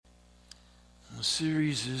The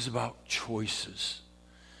series is about choices.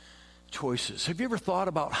 Choices. Have you ever thought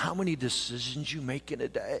about how many decisions you make in a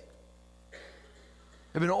day? There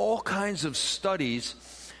have been all kinds of studies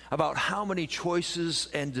about how many choices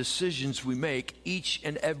and decisions we make each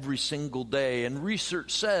and every single day. And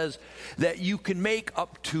research says that you can make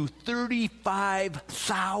up to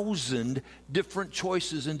 35,000 different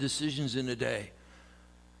choices and decisions in a day.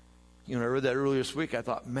 You know, I read that earlier this week. I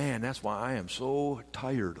thought, man, that's why I am so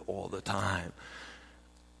tired all the time.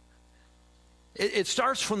 It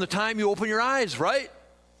starts from the time you open your eyes, right?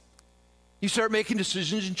 You start making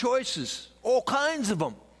decisions and choices, all kinds of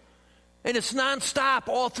them. And it's nonstop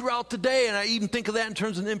all throughout the day. And I even think of that in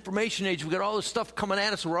terms of the information age. We've got all this stuff coming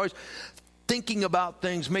at us. And we're always thinking about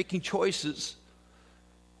things, making choices.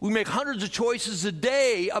 We make hundreds of choices a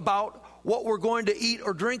day about what we're going to eat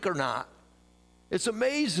or drink or not. It's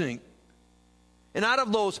amazing. And out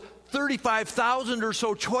of those 35,000 or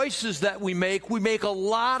so choices that we make a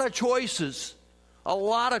lot of choices. A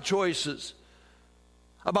lot of choices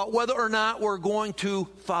about whether or not we're going to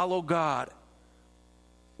follow God.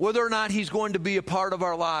 Whether or not He's going to be a part of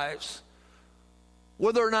our lives,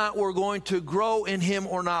 whether or not we're going to grow in Him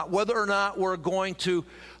or not, whether or not we're going to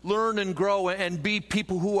learn and grow and be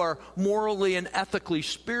people who are morally and ethically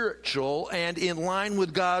spiritual and in line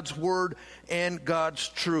with God's Word and God's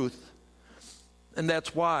truth. And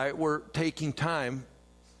that's why we're taking time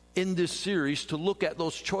in this series to look at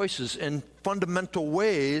those choices and fundamental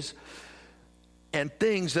ways and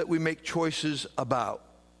things that we make choices about.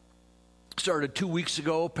 Started 2 weeks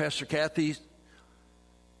ago. Pastor Kathy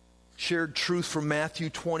shared truth from Matthew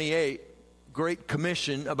 28, Great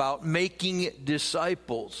Commission, about making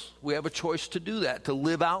disciples. We have a choice to do that, to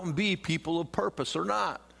live out and be people of purpose or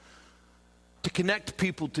not, to connect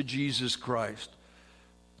people to Jesus Christ,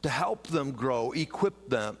 to help them grow, equip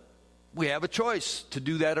them. We have a choice to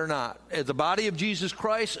do that or not, as the body of Jesus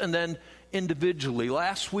Christ and then individually.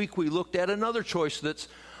 Last week we looked at another choice that's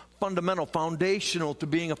fundamental, foundational to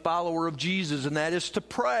being a follower of Jesus, and that is to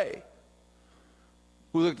pray.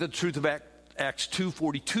 We looked at the truth of Acts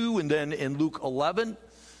 2:42, and then in Luke 11,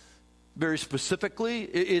 very specifically,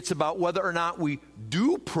 it's about whether or not we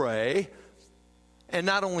do pray, and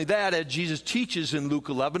not only that, as Jesus teaches in Luke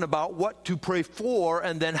 11, about what to pray for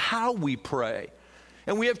and then how we pray.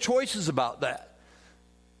 And we have choices about that.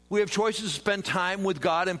 We have choices to spend time with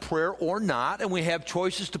God in prayer or not, and we have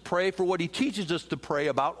choices to pray for what He teaches us to pray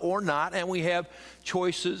about or not, and we have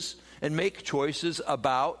choices and make choices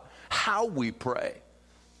about how we pray.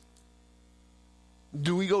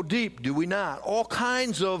 Do we go deep? Do we not? All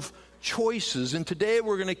kinds of choices, and today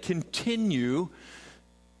we're going to continue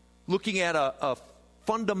looking at a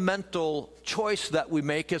fundamental choice that we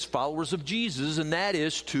make as followers of Jesus, and that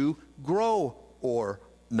is to grow or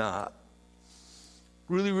not.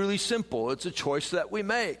 Really, really simple. It's a choice that we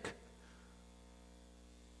make.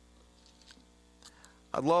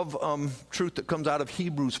 I love truth that comes out of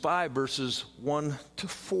Hebrews 5, verses 1 to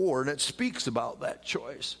 4, and it speaks about that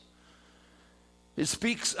choice. It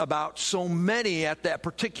speaks about so many at that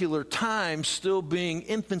particular time still being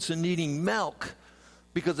infants and needing milk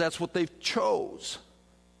because that's what they chose.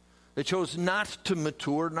 They chose not to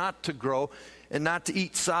mature, not to grow, and not to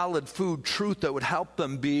eat solid food, truth that would help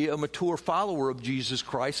them be a mature follower of Jesus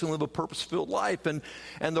Christ and live a purpose-filled life. And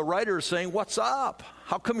the writer is saying, what's up?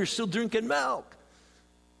 How come you're still drinking milk?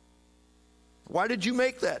 Why did you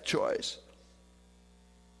make that choice?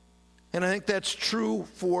 And I think that's true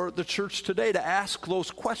for the church today, to ask those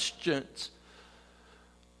questions.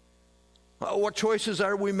 What choices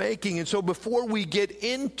are we making? And so before we get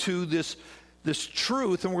into this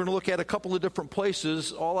truth, and we're going to look at a couple of different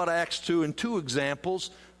places, all out of Acts 2 and 2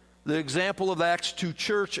 examples, the example of Acts 2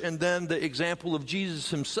 church and then the example of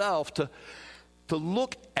Jesus Himself, to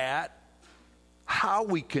look at how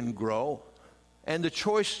we can grow and the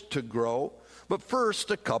choice to grow. But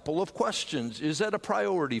first, a couple of questions. Is that a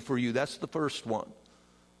priority for you? That's the first one.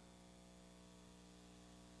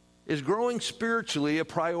 Is growing spiritually a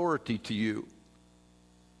priority to you?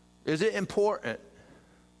 Is it important?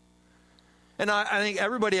 And I think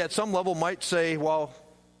everybody at some level might say, well,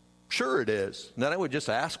 sure it is. And then I would just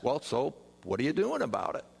ask, well, so what are you doing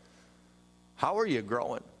about it? How are you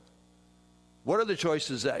growing? What are the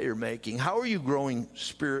choices that you're making? How are you growing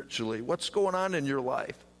spiritually? What's going on in your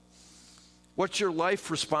life? What's your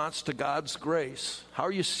life response to God's grace? How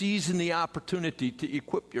are you seizing the opportunity to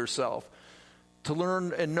equip yourself, to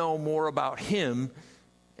learn and know more about Him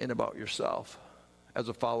and about yourself as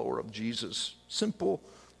a follower of Jesus? Simple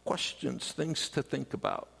questions, things to think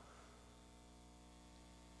about.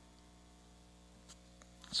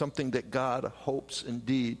 Something that God hopes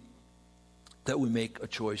indeed that we make a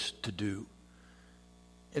choice to do.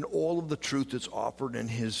 And all of the truth that's offered in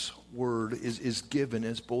his word is given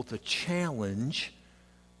as both a challenge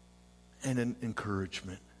and an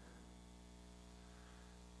encouragement.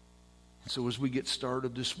 So as we get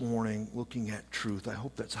started this morning looking at truth, I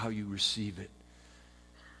hope that's how you receive it.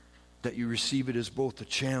 That you receive it as both a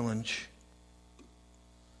challenge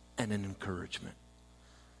and an encouragement.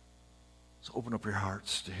 So open up your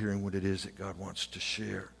hearts to hearing what it is that God wants to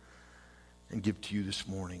share and give to you this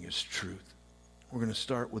morning as truth. We're going to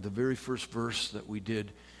start with the very first verse that we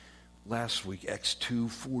did last week, Acts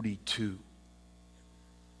 2:42.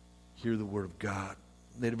 Hear the word of God.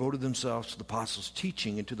 They devoted themselves to the apostles'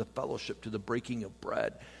 teaching and to the fellowship, to the breaking of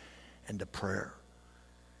bread, and to prayer.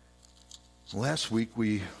 Last week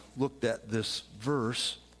we looked at this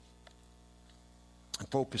verse and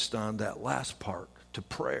focused on that last part, to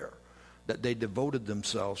prayer, that they devoted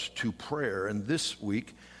themselves to prayer. And this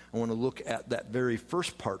week I want to look at that very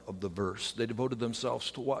first part of the verse. They devoted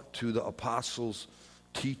themselves to what? To the apostles'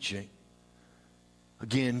 teaching.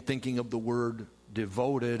 Again, thinking of the word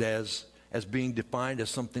devoted as being defined as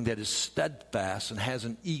something that is steadfast and has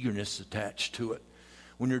an eagerness attached to it.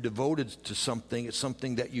 When you're devoted to something, it's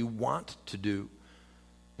something that you want to do.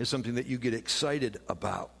 It's something that you get excited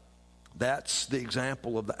about. That's the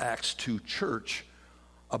example of the Acts 2 church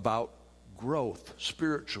about growth,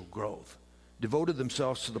 spiritual growth. Devoted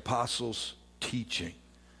themselves to the apostles' teaching.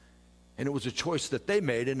 And it was a choice that they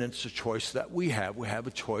made, and it's a choice that we have. We have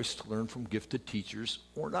a choice to learn from gifted teachers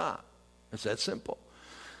or not. It's that simple.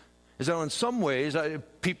 And so in some ways,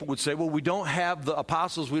 people would say, well, we don't have the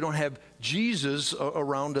apostles, we don't have Jesus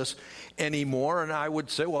around us anymore. And I would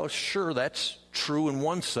say, well, sure, that's true in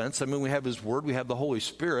one sense. I mean, we have his word, we have the Holy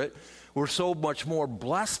Spirit. We're so much more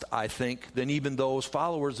blessed, I think, than even those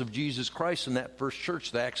followers of Jesus Christ in that first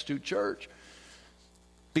church, the Acts 2 church.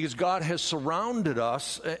 Because God has surrounded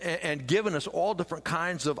us and given us all different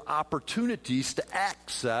kinds of opportunities to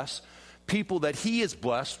access people that he is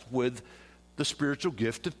blessed with the spiritual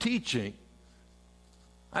gift of teaching.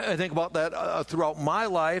 I think about that throughout my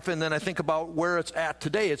life, and then I think about where it's at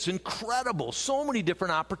today. It's incredible. So many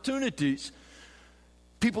different opportunities.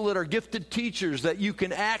 People that are gifted teachers that you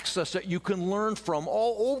can access, that you can learn from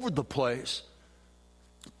all over the place.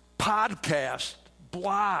 Podcasts,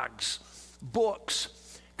 blogs, books,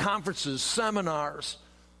 conferences, seminars,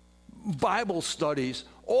 Bible studies,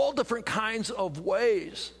 all different kinds of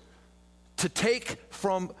ways to take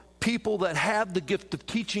from people that have the gift of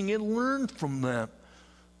teaching and learn from them.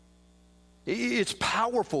 It's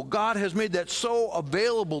powerful. God has made that so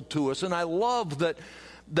available to us, and I love that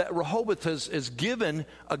Rehoboth has given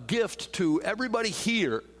a gift to everybody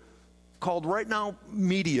here called Right Now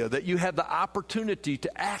Media, that you have the opportunity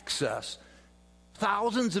to access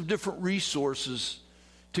thousands of different resources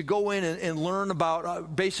to go in and learn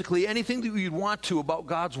about basically anything that you'd want to about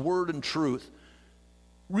God's word and truth.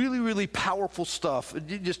 Really, really powerful stuff.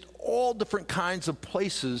 Just all different kinds of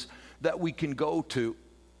places that we can go to.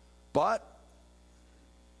 But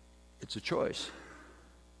it's a choice.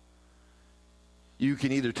 You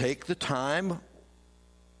can either take the time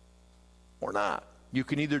or not. You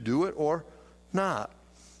can either do it or not.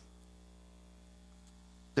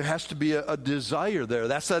 There has to be a desire there.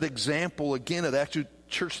 That's that example, again, of that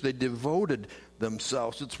church. They devoted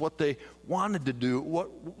themselves. It's what they wanted to do.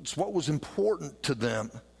 It's what was important to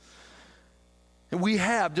them. And we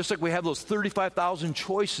have, just like we have those 35,000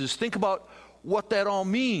 choices, think about what that all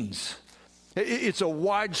means. It's a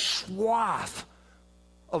wide swath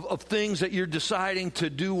of things that you're deciding to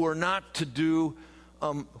do or not to do,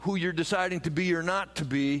 who you're deciding to be or not to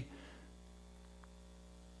be.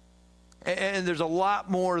 And there's a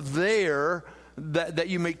lot more there that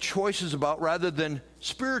you make choices about rather than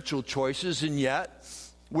spiritual choices. And yet,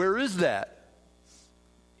 where is that?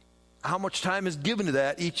 How much time is given to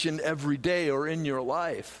that each and every day or in your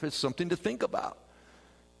life? It's something to think about.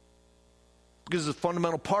 Because it's a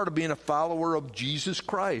fundamental part of being a follower of Jesus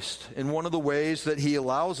Christ. And one of the ways that he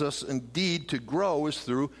allows us indeed to grow is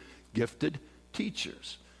through gifted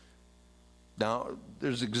teachers. Now,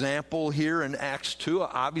 there's an example here in Acts 2.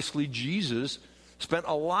 Obviously, Jesus spent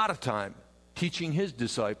a lot of time teaching his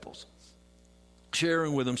disciples,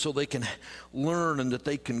 sharing with them so they can learn and that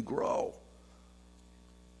they can grow.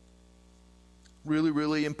 Really,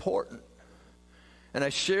 really important. And I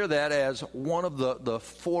share that as one of the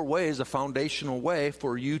four ways, a foundational way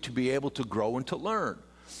for you to be able to grow and to learn.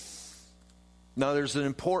 Now, there's an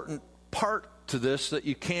important part to this that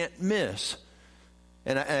you can't miss.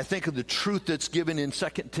 And I think of the truth that's given in 2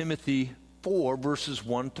 Timothy 4, verses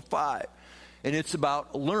 1 to 5. And it's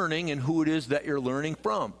about learning and who it is that you're learning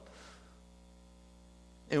from.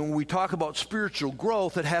 And when we talk about spiritual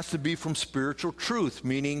growth, it has to be from spiritual truth,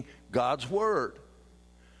 meaning God's Word.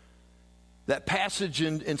 That passage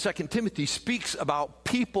in 2 Timothy speaks about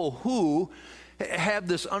people who have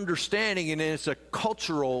this understanding, and it's a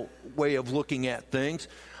cultural way of looking at things.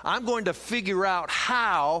 I'm going to figure out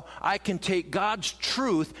how I can take God's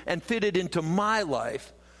truth and fit it into my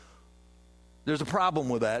life. There's a problem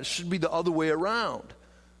with that. It should be the other way around.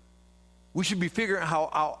 We should be figuring out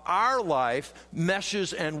how our life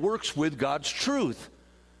meshes and works with God's truth.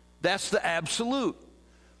 That's the absolute.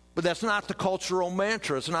 But that's not the cultural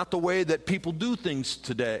mantra. It's not the way that people do things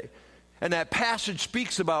today. And that passage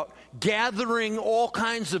speaks about gathering all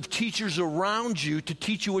kinds of teachers around you to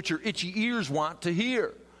teach you what your itchy ears want to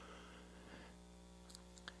hear.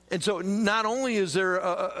 And so not only is there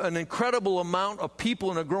an incredible amount of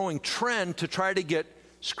people in a growing trend to try to get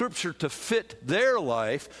Scripture to fit their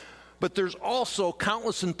life, but there's also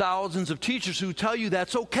countless and thousands of teachers who tell you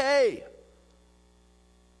that's okay.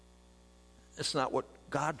 It's not what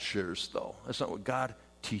God shares, though. That's not what God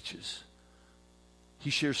teaches. He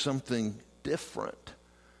shares something different.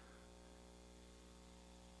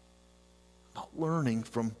 About learning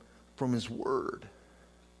from His Word.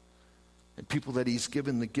 And people that He's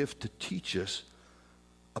given the gift to teach us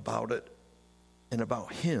about it and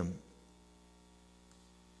about Him.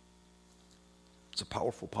 It's a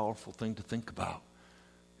powerful, powerful thing to think about.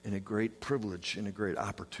 And a great privilege and a great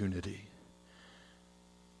opportunity.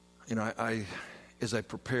 You know, I as I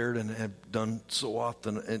prepared and have done so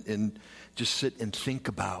often, and just sit and think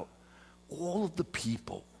about all of the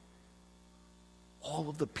people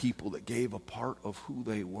that gave a part of who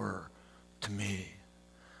they were to me,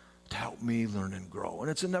 to help me learn and grow.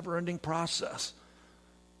 And it's a never-ending process,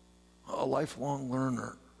 a lifelong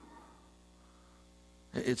learner.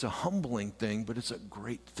 It's a humbling thing, but it's a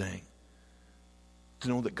great thing to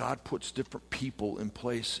know that God puts different people in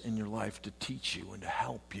place in your life to teach you and to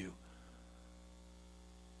help you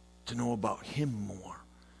to know about Him more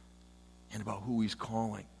and about who He's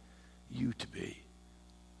calling you to be.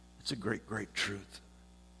 It's a great, great truth.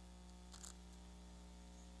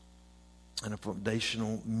 And a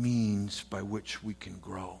foundational means by which we can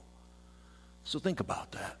grow. So think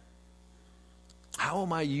about that. How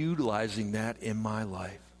am I utilizing that in my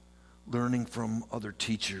life? Learning from other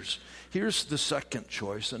teachers. Here's the second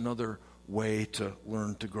choice, another way to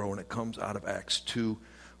learn to grow, and it comes out of Acts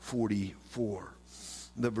 2:44.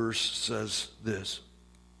 The verse says this: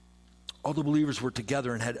 all the believers were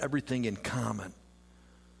together and had everything in common.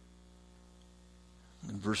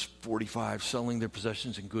 In verse 45, selling their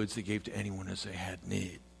possessions and goods they gave to anyone as they had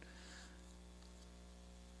need.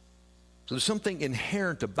 So there's something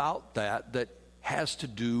inherent about that has to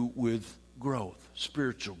do with growth,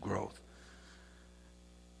 spiritual growth.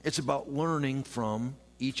 It's about learning from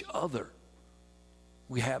each other.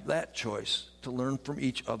 We have that choice to learn from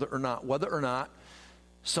each other or not, whether or not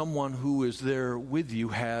someone who is there with you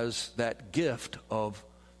has that gift of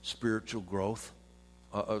spiritual growth,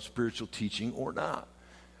 of spiritual teaching or not.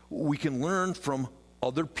 We can learn from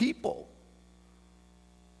other people.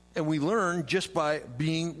 And we learn just by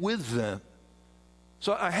being with them.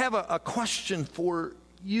 So I have a question for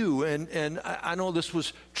you, and I know this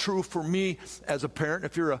was true for me as a parent.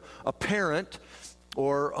 If you're a parent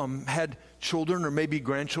or had children or maybe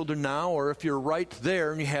grandchildren now, or if you're right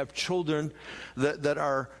there and you have children that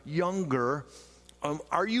are younger,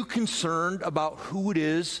 are you concerned about who it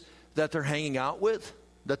is that they're hanging out with,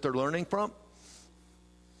 that they're learning from?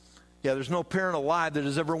 Yeah, there's no parent alive that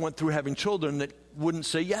has ever went through having children that wouldn't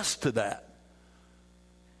say yes to that.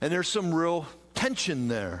 And there's some real tension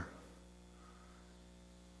there.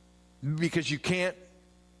 Because you can't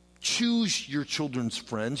choose your children's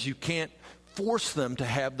friends. You can't force them to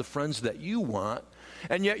have the friends that you want.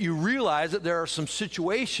 And yet you realize that there are some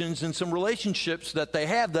situations and some relationships that they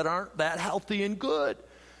have that aren't that healthy and good.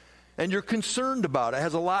 And you're concerned about it. It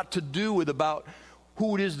has a lot to do with about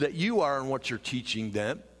who it is that you are and what you're teaching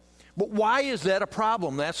them. But why is that a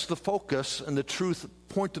problem? That's the focus and the truth,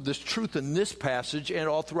 point of this truth in this passage and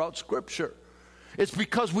all throughout Scripture. It's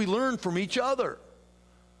because we learn from each other.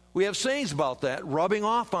 We have sayings about that, rubbing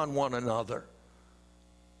off on one another.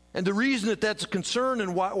 And the reason that that's a concern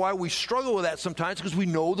and why we struggle with that sometimes is because we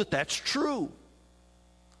know that that's true.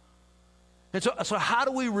 And so how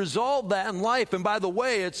do we resolve that in life? And by the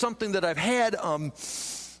way, it's something that I've had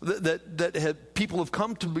that people have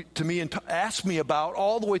come to me and asked me about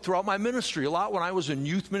all the way throughout my ministry. A lot when I was in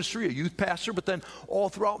youth ministry, a youth pastor, but then all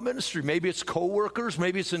throughout ministry. Maybe it's coworkers,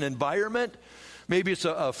 maybe it's an environment, maybe it's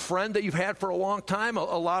a friend that you've had for a long time.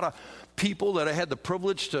 A lot of people that I had the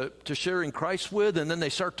privilege to share in Christ with, and then they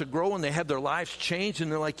start to grow and they have their lives changed,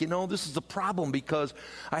 and they're like, this is the problem because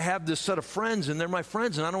I have this set of friends and they're my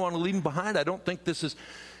friends and I don't want to leave them behind. I don't think this is,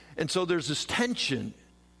 and so there's this tension.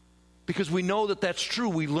 Because we know that that's true.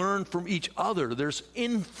 We learn from each other. There's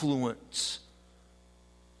influence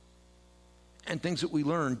and things that we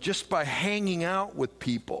learn just by hanging out with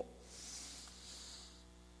people.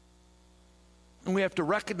 And we have to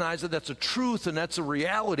recognize that that's a truth and that's a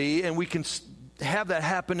reality, and we can have that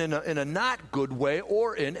happen in a not good way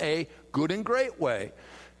or in a good and great way.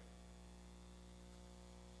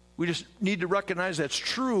 We just need to recognize that's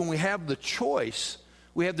true, and we have the choice.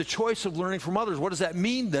 We have the choice of learning from others. What does that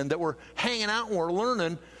mean then? That we're hanging out and we're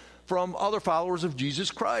learning from other followers of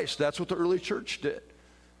Jesus Christ. That's what the early church did.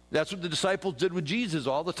 That's what the disciples did with Jesus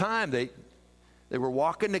all the time. They were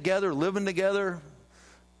walking together, living together,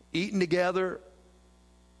 eating together.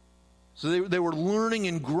 So they were learning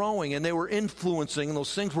and growing, and they were influencing, and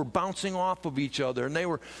those things were bouncing off of each other. And they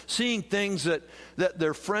were seeing things that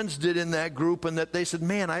their friends did in that group, and that they said,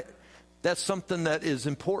 man, that's something that is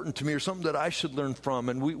important to me, or something that I should learn from.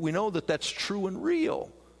 And we know that that's true and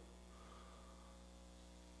real.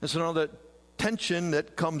 And so now that tension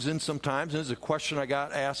that comes in sometimes, and it's a question I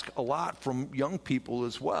got asked a lot from young people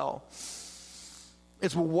as well,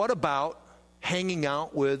 is, well, what about hanging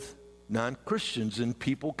out with non-Christians and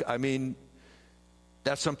people? I mean,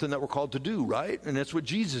 that's something that we're called to do, right? And that's what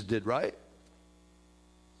Jesus did, right?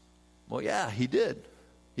 Well, yeah, he did.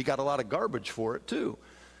 He got a lot of garbage for it, too.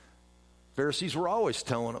 Pharisees were always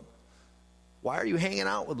telling him, why are you hanging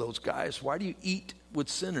out with those guys? Why do you eat with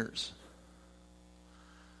sinners?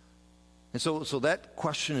 And so that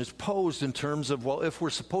question is posed in terms of, well, if we're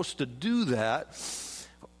supposed to do that,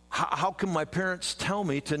 how can my parents tell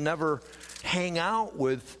me to never hang out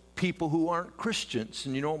with people who aren't Christians?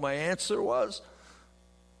 And you know what my answer was?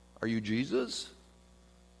 Are you Jesus?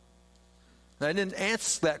 And I didn't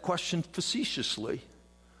answer that question facetiously,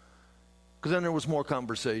 because then there was more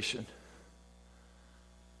conversation.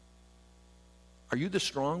 Are you the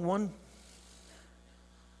strong one?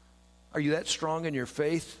 Are you that strong in your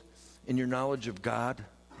faith, in your knowledge of God,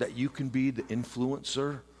 that you can be the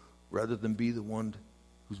influencer rather than be the one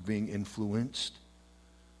who's being influenced?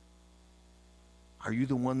 Are you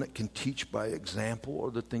the one that can teach by example,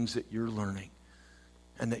 or the things that you're learning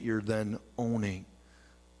and that you're then owning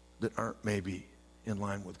that aren't maybe in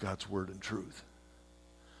line with God's word and truth?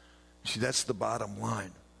 See, that's the bottom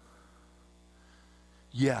line.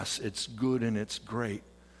 Yes, it's good and it's great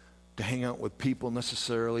to hang out with people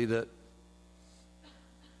necessarily that,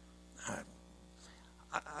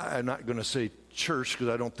 I'm not going to say church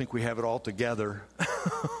because I don't think we have it all together.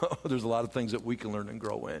 There's a lot of things that we can learn and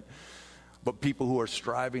grow in. But people who are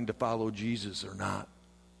striving to follow Jesus are not.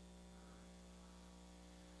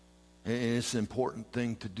 And it's an important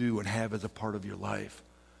thing to do and have as a part of your life.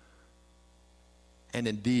 And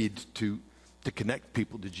indeed, to connect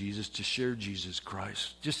people to Jesus, to share Jesus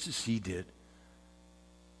Christ, just as he did,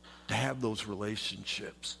 to have those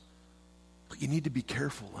relationships. But you need to be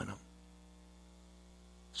careful in them.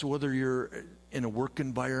 So whether you're in a work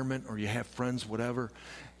environment or you have friends, whatever,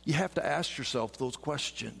 you have to ask yourself those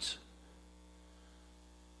questions.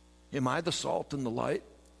 Am I the salt and the light?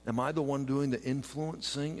 Am I the one doing the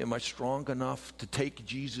influencing? Am I strong enough to take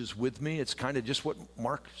Jesus with me? It's kind of just what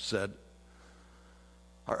Mark said.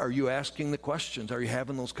 Are you asking the questions? Are you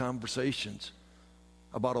having those conversations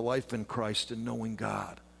about a life in Christ and knowing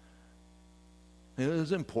God? And it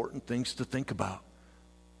is important things to think about.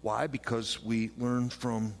 Why? Because we learn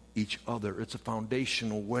from each other. It's a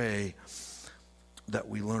foundational way that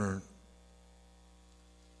we learn.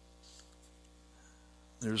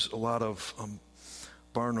 There's a lot of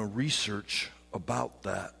Barna research about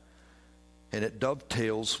that. And it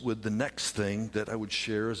dovetails with the next thing that I would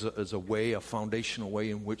share as a way, a foundational way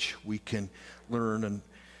in which we can learn. And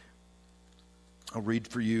I'll read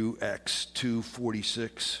for you Acts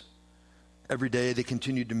 2:46. Every day they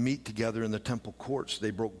continued to meet together in the temple courts.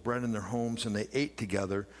 They broke bread in their homes and they ate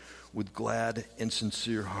together with glad and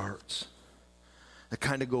sincere hearts. That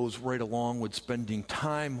kind of goes right along with spending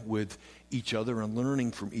time with each other and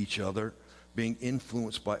learning from each other, being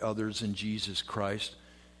influenced by others in Jesus Christ.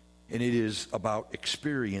 And it is about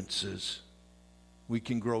experiences. We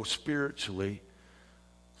can grow spiritually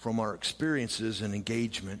from our experiences and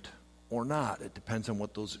engagement or not. It depends on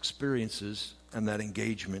what those experiences and that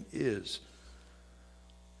engagement is.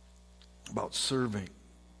 About serving,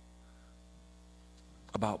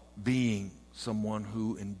 about being someone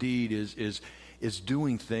who indeed is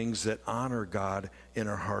doing things that honor God in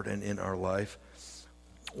our heart and in our life,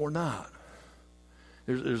 or not.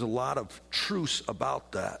 There's a lot of truths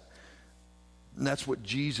about that. And that's what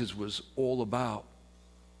Jesus was all about.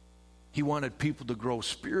 He wanted people to grow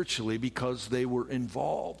spiritually because they were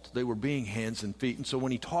involved. They were being hands and feet. And so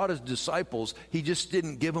when he taught his disciples, he just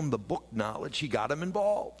didn't give them the book knowledge. He got them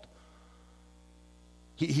involved.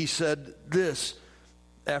 He said this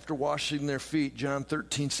after washing their feet, John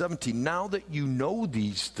 13:17. Now that you know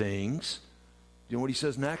these things, you know what he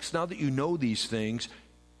says next? Now that you know these things,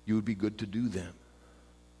 you would be good to do them.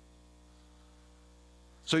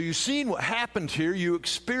 So you've seen what happened here. You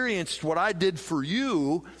experienced what I did for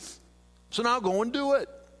you. So now go and do it.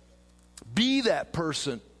 Be that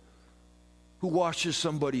person who washes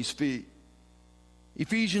somebody's feet.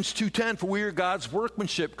 Ephesians 2:10, for we are God's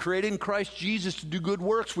workmanship, created in Christ Jesus to do good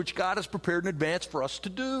works, which God has prepared in advance for us to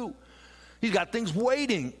do. He's got things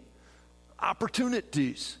waiting,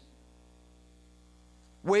 opportunities,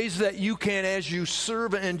 ways that you can, as you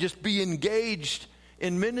serve and just be engaged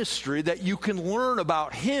in ministry, that you can learn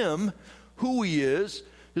about Him, who He is,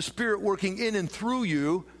 the Spirit working in and through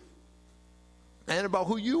you, and about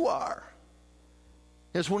who you are.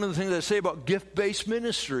 That's one of the things I say about gift-based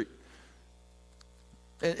ministry.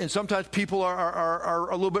 And sometimes people are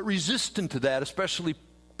a little bit resistant to that, especially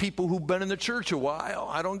people who've been in the church a while.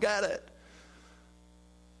 I don't get it.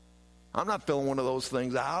 I'm not filling one of those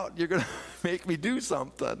things out. You're going to make me do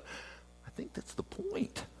something. I think that's the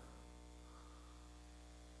point.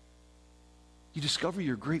 You discover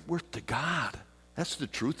your great worth to God. That's the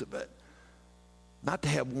truth of it. Not to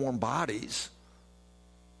have warm bodies,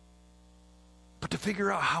 but to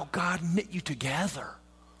figure out how God knit you together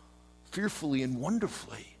fearfully and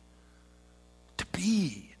wonderfully, to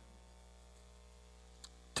be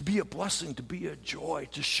a blessing, to be a joy,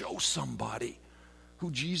 to show somebody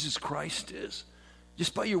who Jesus Christ is,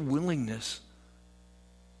 just by your willingness.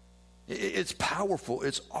 It's powerful.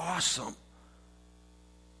 It's awesome.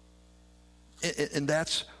 And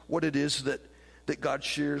that's what it is that God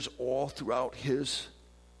shares all throughout His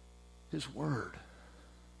Word.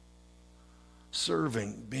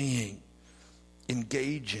 Serving, being,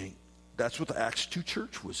 engaging. That's what the Acts 2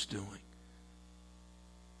 church was doing.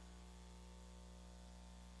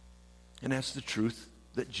 And that's the truth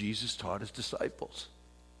that Jesus taught His disciples.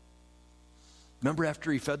 Remember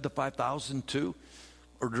after He fed the 5,000 too?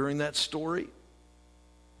 Or during that story?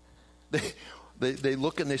 They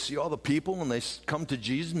look and they see all the people and they come to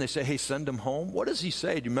Jesus and they say, hey, send them home. What does He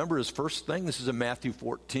say? Do you remember His first thing? This is in Matthew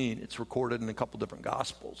 14. It's recorded in a couple different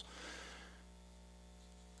Gospels.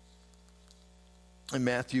 In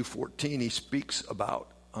Matthew 14, He speaks about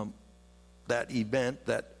that event,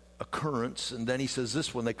 that occurrence, and then He says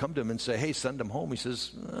this when they come to Him and say, hey, send them home. He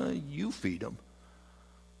says, you feed them.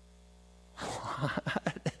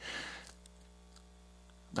 What?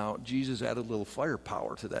 Now, Jesus added a little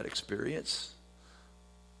firepower to that experience,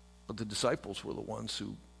 but the disciples were the ones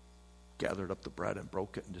who gathered up the bread and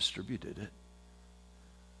broke it and distributed it.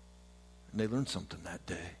 And they learned something that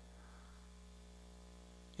day.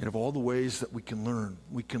 And of all the ways that we can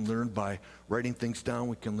learn by writing things down,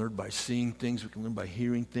 we can learn by seeing things, we can learn by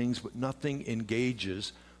hearing things, but nothing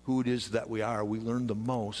engages who it is that we are. We learn the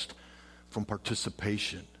most from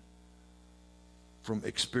participation, from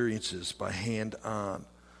experiences, by hand-on.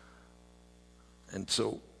 And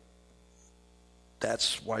so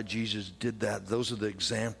that's why Jesus did that. Those are the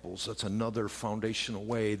examples. That's another foundational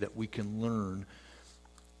way that we can learn,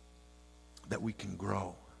 that we can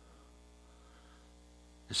grow.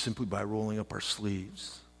 Is simply by rolling up our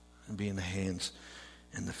sleeves and being the hands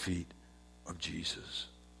and the feet of Jesus.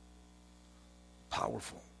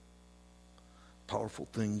 Powerful. Powerful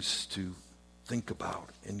things to think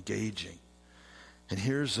about, engaging. And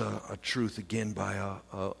here's a truth again by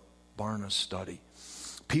a Barna study.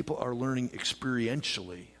 People are learning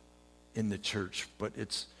experientially in the church, but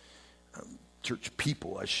it's church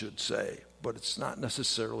people, I should say, but it's not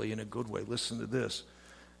necessarily in a good way. Listen to this.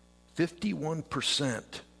 51%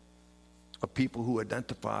 of people who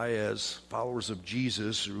identify as followers of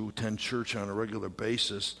Jesus or who attend church on a regular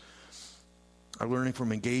basis are learning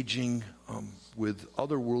from engaging with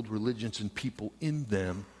other world religions and people in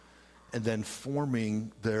them, and then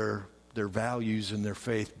forming their values and their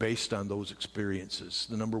faith based on those experiences.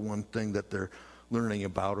 The number one thing that they're learning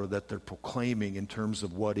about or that they're proclaiming in terms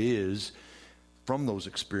of what is from those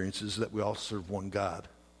experiences, that we all serve one God.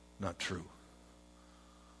 Not true.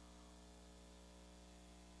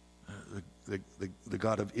 The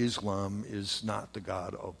God of Islam is not the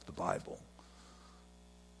God of the Bible.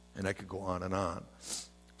 And I could go on and on.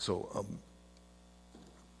 So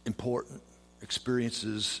important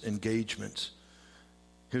experiences, engagements.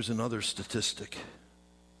 Here's another statistic.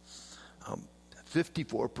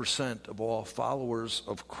 54% of all followers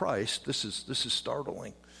of Christ, this is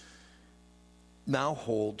startling, now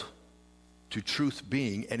hold to truth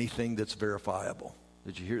being anything that's verifiable.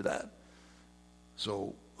 Did you hear that?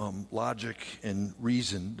 So logic and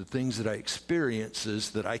reason, the things that I experience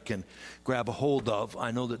is that I can grab a hold of.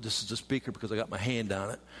 I know that this is a speaker because I got my hand on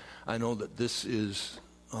it. I know that this is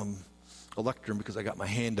a lectern because I got my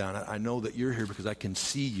hand on it. I know that you're here because I can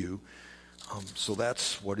see you. So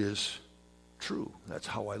that's what is true. That's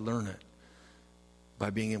how I learn it,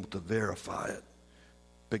 by being able to verify it.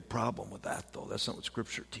 Big problem with that, though. That's not what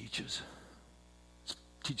Scripture teaches. It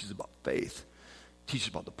teaches about faith. It teaches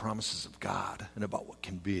about the promises of God and about what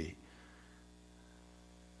can be.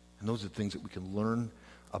 And those are the things that we can learn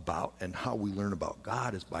about, and how we learn about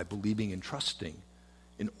God is by believing and trusting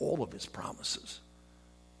in all of his promises.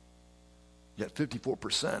 Yet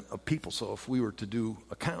 54% of people, so if we were to do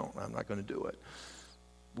a count, I'm not going to do it.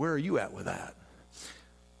 Where are you at with that?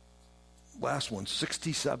 Last one,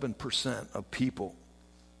 67% of people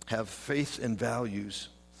have faith and values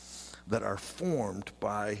that are formed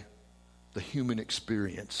by the human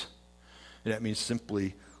experience. And that means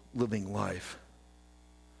simply living life.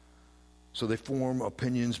 So they form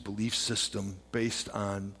opinions, belief system based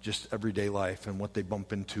on just everyday life and what they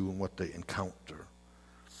bump into and what they encounter.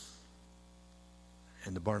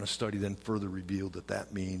 And the Barna study then further revealed that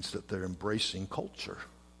that means that they're embracing culture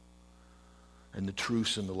and the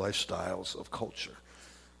truths and the lifestyles of culture.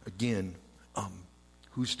 Again,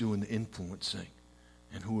 who's doing the influencing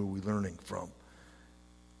and who are we learning from?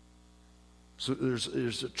 So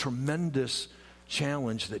there's a tremendous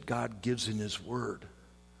challenge that God gives in his word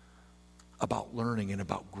about learning and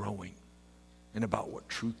about growing and about what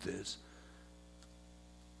truth is.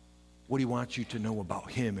 What he wants you to know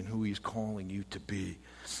about him and who he's calling you to be.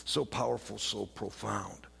 So powerful, so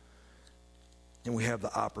profound. And we have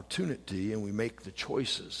the opportunity and we make the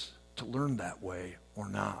choices to learn that way or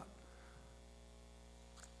not.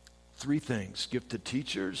 3 things: gifted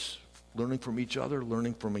teachers, learning from each other,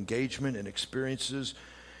 learning from engagement and experiences,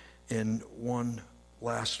 and one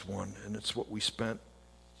last one, and it's what we spent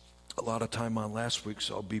a lot of time on last week,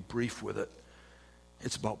 so I'll be brief with it.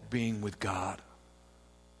 It's about being with God.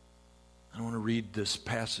 I want to read this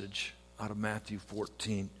passage out of Matthew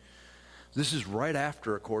 14. This is right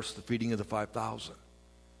after, of course, the feeding of the 5,000.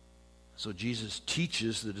 So Jesus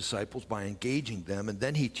teaches the disciples by engaging them, and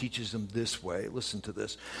then he teaches them this way. Listen to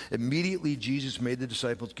this. Immediately Jesus made the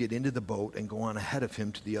disciples get into the boat and go on ahead of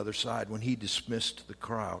him to the other side when he dismissed the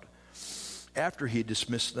crowd. After he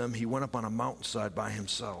dismissed them, he went up on a mountainside by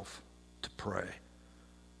himself to pray.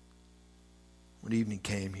 When evening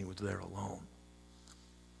came, he was there alone.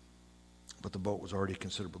 But the boat was already a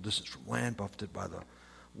considerable distance from land, buffeted by the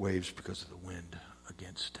waves because of the wind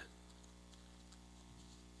against it.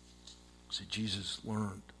 See, Jesus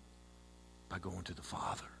learned by going to the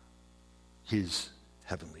Father, his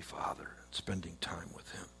heavenly Father, and spending time with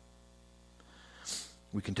him.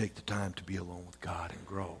 We can take the time to be alone with God and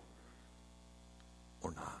grow,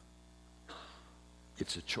 or not.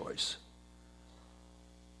 It's a choice.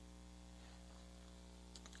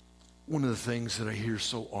 One of the things that I hear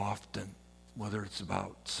so often, whether it's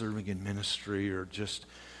about serving in ministry or just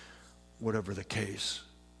whatever the case,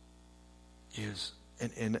 is,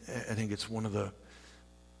 and I think it's one of the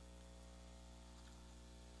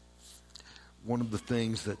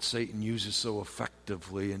things that Satan uses so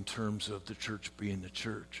effectively in terms of the church being the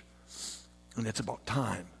church. And it's about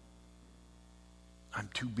time. I'm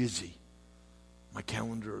too busy. My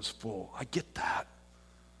calendar is full. I get that.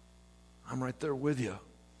 I'm right there with you.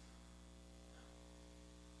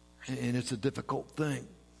 And it's a difficult thing.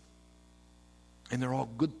 And they're all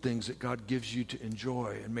good things that God gives you to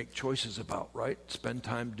enjoy and make choices about, right? Spend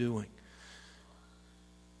time doing.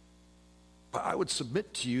 But I would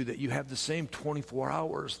submit to you that you have the same 24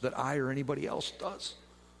 hours that I or anybody else does.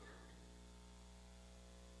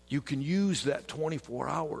 You can use that 24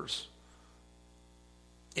 hours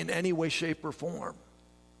in any way, shape, or form.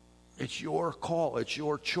 It's your call. It's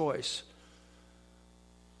your choice.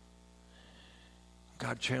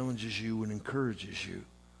 God challenges you and encourages you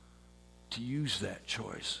to use that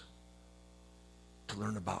choice to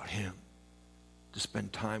learn about him, to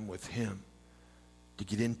spend time with him, to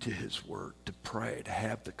get into his word, to pray, to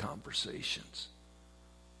have the conversations.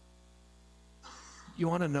 You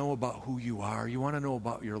want to know about who you are. You want to know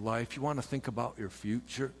about your life. You want to think about your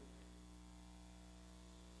future.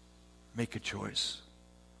 Make a choice.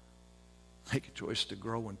 Make a choice to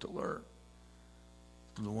grow and to learn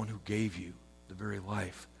from the one who gave you the very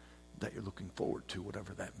life that you're looking forward to,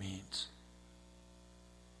 whatever that means.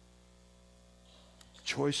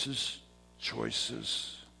 Choices,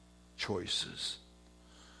 choices, choices.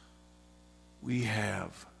 We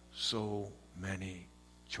have so many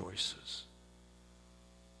choices.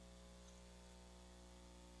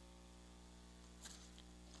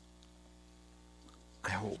 I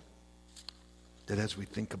hope that as we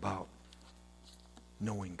think about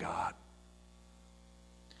knowing God,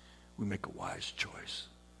 we make a wise choice.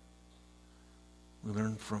 We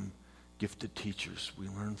learn from gifted teachers. We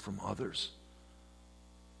learn from others.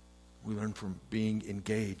 We learn from being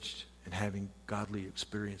engaged and having godly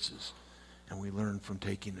experiences. And we learn from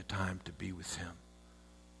taking the time to be with him,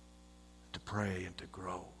 to pray and to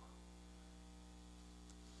grow.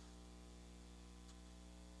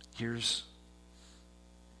 Here's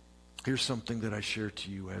something that I share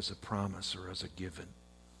to you as a promise or as a given.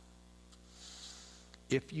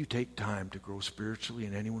 If you take time to grow spiritually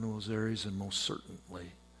in any one of those areas, and most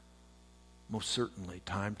certainly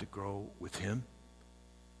time to grow with him,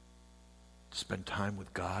 to spend time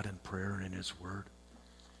with God in prayer and in his word,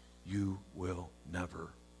 you will never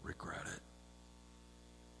regret it.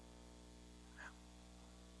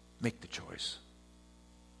 Make the choice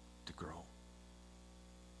to grow.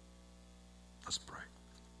 Let's pray.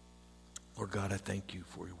 Lord God, I thank you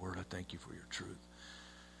for your word. I thank you for your truth.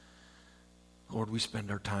 Lord, we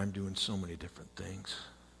spend our time doing so many different things.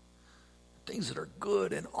 Things that are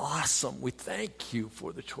good and awesome. We thank you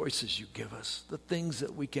for the choices you give us, the things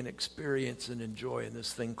that we can experience and enjoy in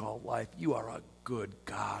this thing called life. You are a good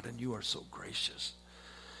God, and you are so gracious.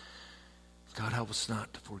 God, help us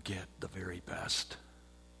not to forget the very best,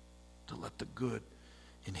 to let the good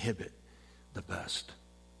inhibit the best,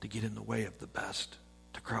 to get in the way of the best,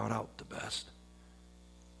 to crowd out the best,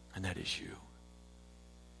 and that is you.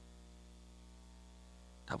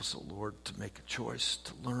 Help us, oh Lord, to make a choice,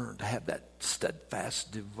 to learn, to have that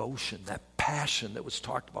steadfast devotion, that passion that was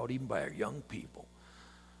talked about even by our young people.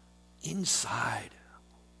 Inside,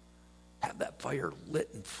 have that fire lit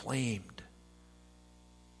and flamed.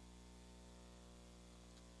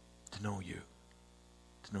 To know you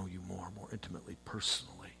more intimately,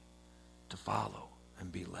 personally, to follow and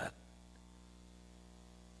be led.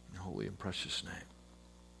 In your holy and precious name.